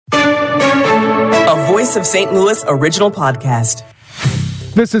a Voice of St. Louis original podcast.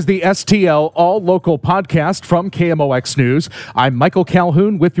 This is the STL All Local podcast from KMOX News. I'm Michael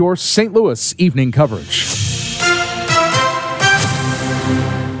Calhoun with your St. Louis evening coverage.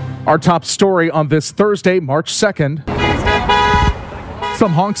 Our top story on this Thursday, March 2nd.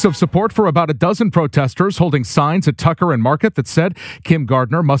 Some honks of support for about a dozen protesters holding signs at Tucker and Market that said Kim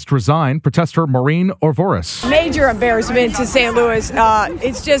Gardner must resign. Protester Maureen Orvoris. Major embarrassment to St. Louis.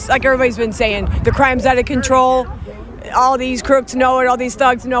 It's just like everybody's been saying, the crime's out of control. All these crooks know it, all these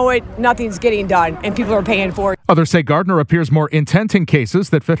thugs know it, nothing's getting done, and people are paying for it. Others say Gardner appears more intent in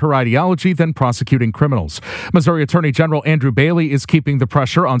cases that fit her ideology than prosecuting criminals. Missouri Attorney General Andrew Bailey is keeping the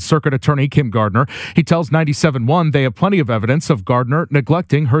pressure on Circuit Attorney Kim Gardner. He tells 97.1 they have plenty of evidence of Gardner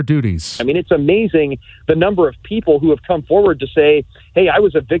neglecting her duties. I mean, it's amazing the number of people who have come forward to say, hey, I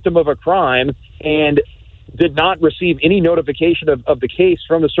was a victim of a crime and did not receive any notification of the case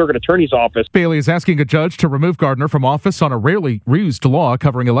from the Circuit Attorney's Office. Bailey is asking a judge to remove Gardner from office on a rarely used law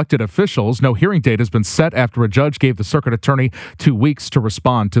covering elected officials. No hearing date has been set after a judge gave the Circuit Attorney 2 weeks to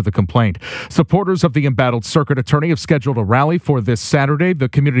respond to the complaint. Supporters of the embattled Circuit Attorney have scheduled a rally for this Saturday. The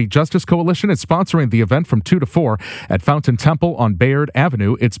Community Justice Coalition is sponsoring the event from 2 to 4 at Fountain Temple on Bayard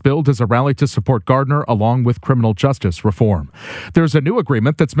Avenue. It's billed as a rally to support Gardner along with criminal justice reform. There's a new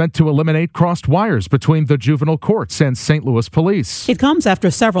agreement that's meant to eliminate crossed wires between the juvenile courts and St. Louis police. It comes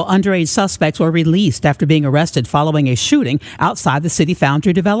after several underage suspects were released after being arrested following a shooting outside the City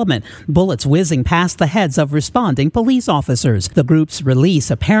Foundry development. Bullets whizzing past the heads of responding police officers. The group's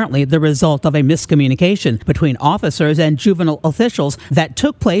release apparently the result of a miscommunication between officers and juvenile officials that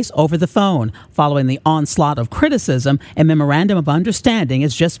took place over the phone. Following the onslaught of criticism, a memorandum of understanding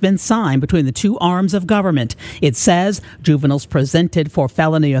has just been signed between the two arms of government. It says juveniles presented for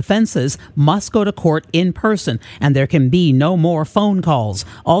felony offenses must go to court in person, and there can be no more phone calls.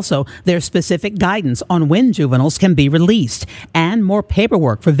 Also, there's specific guidance on when juveniles can be released and more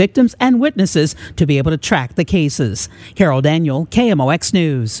paperwork for victims and witnesses to be able to track the cases. Carol Daniel, KMOX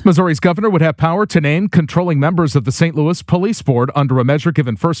News. Missouri's governor would have power to name controlling members of the St. Louis Police Board under a measure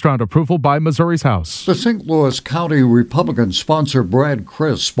given first-round approval by Missouri's House. The St. Louis County Republican sponsor Brad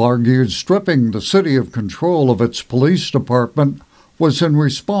Crisp argued stripping the city of control of its police department was in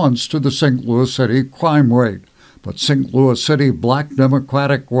response to the St. Louis City crime rate. But St. Louis City Black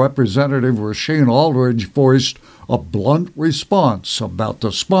Democratic Representative Rasheen Aldridge voiced a blunt response about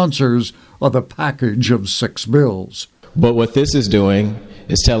the sponsors of the package of 6 bills. But what this is doing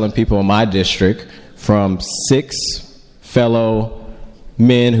is telling people in my district, from 6 fellow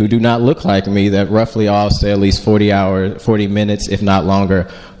men who do not look like me, that roughly all stay at least 40 minutes, if not longer,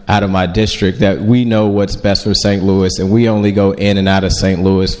 out of my district, that we know what's best for St. Louis, and we only go in and out of St.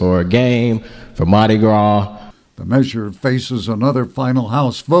 Louis for a game, for Mardi Gras. The measure faces another final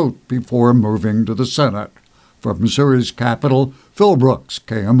House vote before moving to the Senate. From Missouri's capital, Phil Brooks,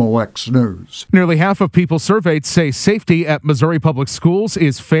 KMOX News. Nearly half of people surveyed say safety at Missouri public schools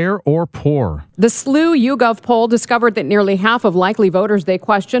is fair or poor. The SLU YouGov poll discovered that nearly half of likely voters they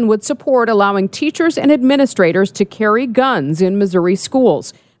questioned would support allowing teachers and administrators to carry guns in Missouri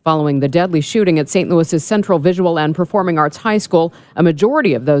schools. Following the deadly shooting at St. Louis's Central Visual and Performing Arts High School, a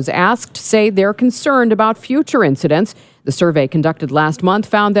majority of those asked say they're concerned about future incidents. The survey conducted last month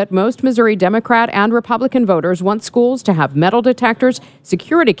found that most Missouri Democrat and Republican voters want schools to have metal detectors,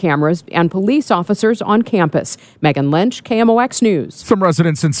 security cameras, and police officers on campus. Megan Lynch, KMOX News. Some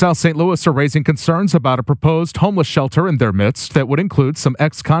residents in South St. Louis are raising concerns about a proposed homeless shelter in their midst that would include some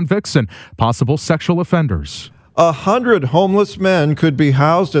ex-convicts and possible sexual offenders. 100 homeless men could be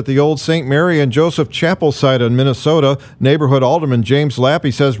housed at the old St. Mary and Joseph Chapel site in Minnesota. Neighborhood Alderman James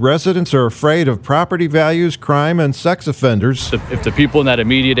Lappy says residents are afraid of property values, crime, and sex offenders. If the people in that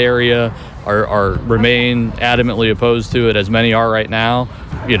immediate area remain adamantly opposed to it, as many are right now,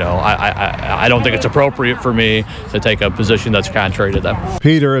 I don't think it's appropriate for me to take a position that's contrary to them.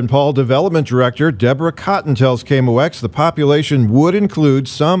 Peter and Paul Development Director Deborah Cotton tells KMOX the population would include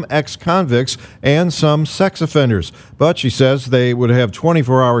some ex-convicts and some sex offenders, but she says they would have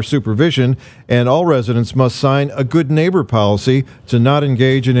 24-hour supervision and all residents must sign a good neighbor policy to not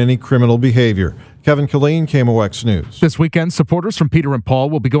engage in any criminal behavior. Kevin Killeen, KMOX News. This weekend, supporters from Peter and Paul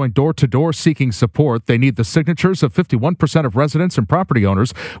will be going door-to-door seeking support. They need the signatures of 51% of residents and property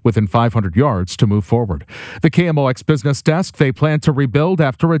owners within 500 yards to move forward. The KMOX Business Desk, they plan to rebuild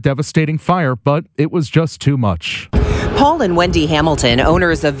after a devastating fire, but it was just too much. Paul and Wendy Hamilton,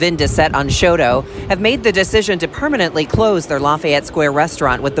 owners of Vin Dissette on Choteau, have made the decision to permanently close their Lafayette Square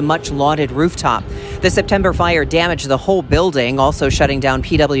restaurant with the much-lauded rooftop. The September fire damaged the whole building, also shutting down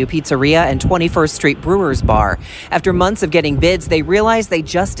PW Pizzeria and 21st Street Brewers Bar. After months of getting bids, they realized they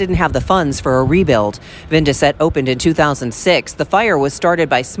just didn't have the funds for a rebuild. Vin Dissette opened in 2006. The fire was started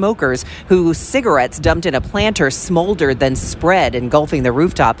by smokers whose cigarettes dumped in a planter smoldered, then spread, engulfing the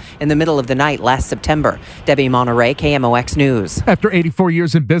rooftop in the middle of the night last September. Debbie Monterey, KMOX News. After 84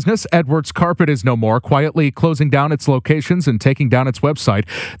 years in business, Edwards Carpet is no more, quietly closing down its locations and taking down its website.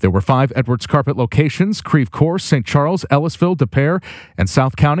 There were 5 Edwards Carpet locations: Creve Coeur, St. Charles, Ellisville, Des Peres, and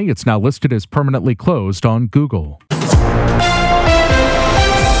South County. It's now listed as permanently closed on Google.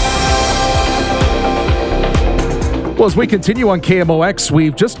 Well, as we continue on KMOX,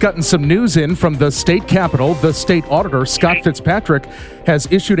 we've just gotten some news in from the state capitol. The state auditor, Scott Fitzpatrick, has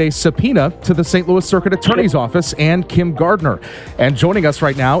issued a subpoena to the St. Louis Circuit Attorney's Office and Kim Gardner. And joining us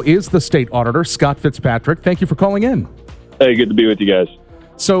right now is the state auditor, Scott Fitzpatrick. Thank you for calling in. Hey, good to be with you guys.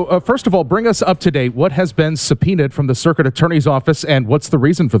 So, first of all, bring us up to date. What has been subpoenaed from the Circuit Attorney's Office, and what's the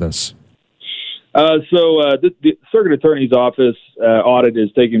reason for this? The Circuit Attorney's Office audit is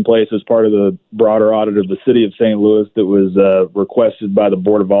taking place as part of the broader audit of the city of St. Louis that was requested by the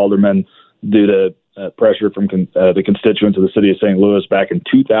Board of Aldermen due to pressure from the constituents of the city of St. Louis back in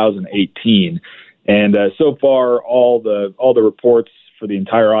 2018. And so far, all the reports for the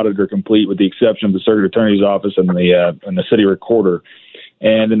entire audit are complete, with the exception of the Circuit Attorney's Office and the city recorder.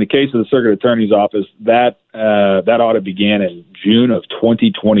 And in the case of the Circuit Attorney's Office, that audit began in June of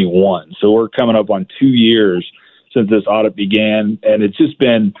 2021. So we're coming up on 2 years since this audit began, and it's just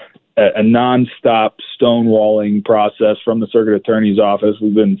been a nonstop stonewalling process from the Circuit Attorney's Office.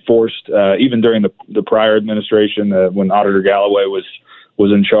 We've been forced, even during the prior administration, when Auditor Galloway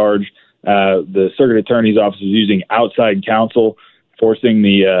was in charge, the Circuit Attorney's Office is using outside counsel, forcing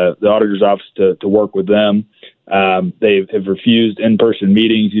the Auditor's Office to work with them. They have refused in-person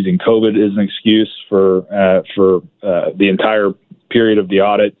meetings, using COVID as an excuse for the entire period of the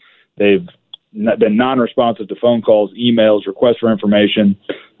audit. They've been non-responsive to phone calls, emails, requests for information.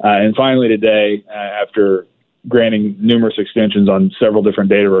 And finally today, after granting numerous extensions on several different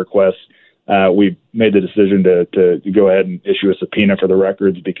data requests, we made the decision to go ahead and issue a subpoena for the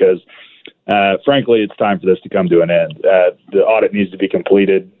records because, frankly, it's time for this to come to an end. The audit needs to be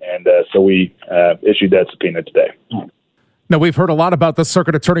completed, and so we issued that subpoena today. Now, we've heard a lot about the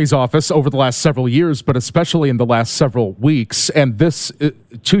Circuit Attorney's Office over the last several years, but especially in the last several weeks. And this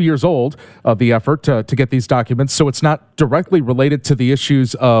 2 years old of the effort to get these documents. So it's not directly related to the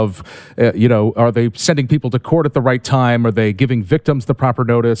issues of, are they sending people to court at the right time? Are they giving victims the proper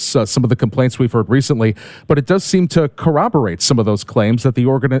notice? Some of the complaints we've heard recently. But it does seem to corroborate some of those claims that the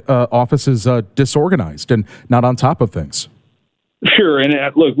office is disorganized and not on top of things. Sure, and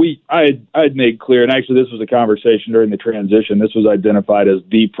look, I'd made clear, and actually this was a conversation during the transition. This was identified as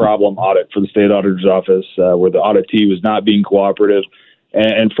the problem audit for the state auditor's office, where the auditee was not being cooperative,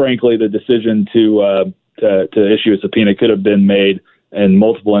 and frankly, the decision to issue a subpoena could have been made in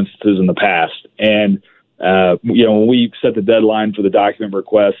multiple instances in the past. And when we set the deadline for the document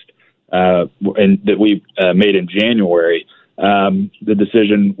request, and that we made in January. The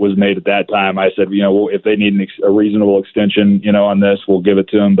decision was made at that time. I said, if they need a reasonable extension, on this, we'll give it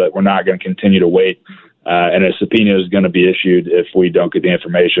to them, but we're not going to continue to wait. And a subpoena is going to be issued if we don't get the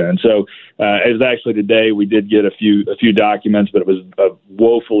information. And so, as actually today, we did get a few documents, but it was a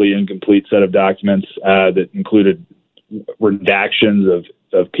woefully incomplete set of documents that included redactions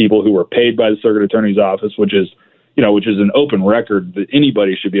of people who were paid by the Circuit Attorney's Office, which is an open record that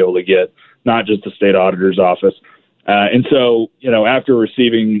anybody should be able to get, not just the state auditor's office. And so, after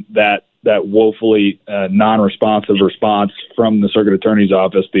receiving that woefully non-responsive response from the Circuit Attorney's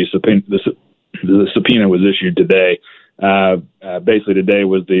Office, the subpoena was issued today. Basically, today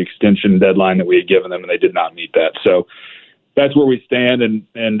was the extension deadline that we had given them, and they did not meet that. So that's where we stand. And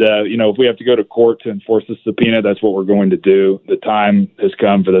if we have to go to court to enforce the subpoena, that's what we're going to do. The time has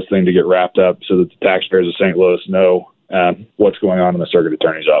come for this thing to get wrapped up so that the taxpayers of St. Louis know what's going on in the Circuit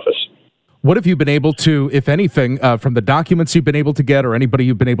Attorney's Office. What have you been able to, if anything, from the documents you've been able to get or anybody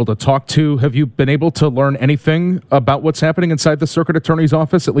you've been able to talk to, have you been able to learn anything about what's happening inside the Circuit Attorney's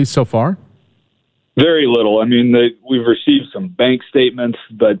Office, at least so far? Very little. I mean, we've received some bank statements,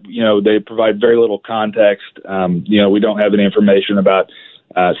 but, they provide very little context. We don't have any information about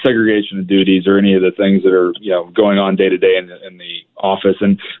segregation of duties or any of the things that are, going on day to day in the office.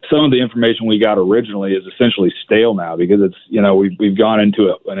 And some of the information we got originally is essentially stale now because it's, we've gone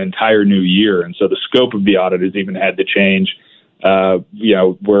into an entire new year. And so the scope of the audit has even had to change.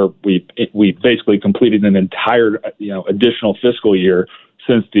 where we basically completed an entire, additional fiscal year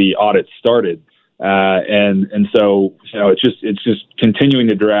since the audit started. And so, it's just continuing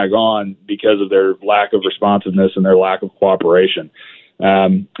to drag on because of their lack of responsiveness and their lack of cooperation.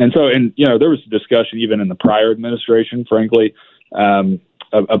 There was discussion even in the prior administration, frankly,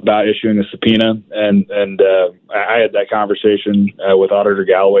 about issuing a subpoena. And I had that conversation with Auditor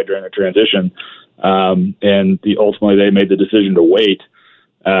Galloway during the transition. Ultimately they made the decision to wait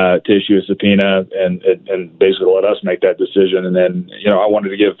to issue a subpoena and basically let us make that decision. And then, I wanted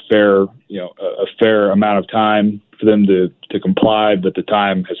to give a fair amount of time for them to comply, but the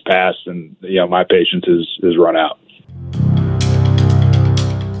time has passed and, my patience is run out.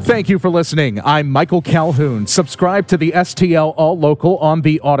 Thank you for listening. I'm Michael Calhoun. Subscribe to the STL All Local on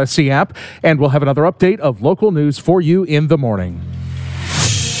the Odyssey app, and we'll have another update of local news for you in the morning.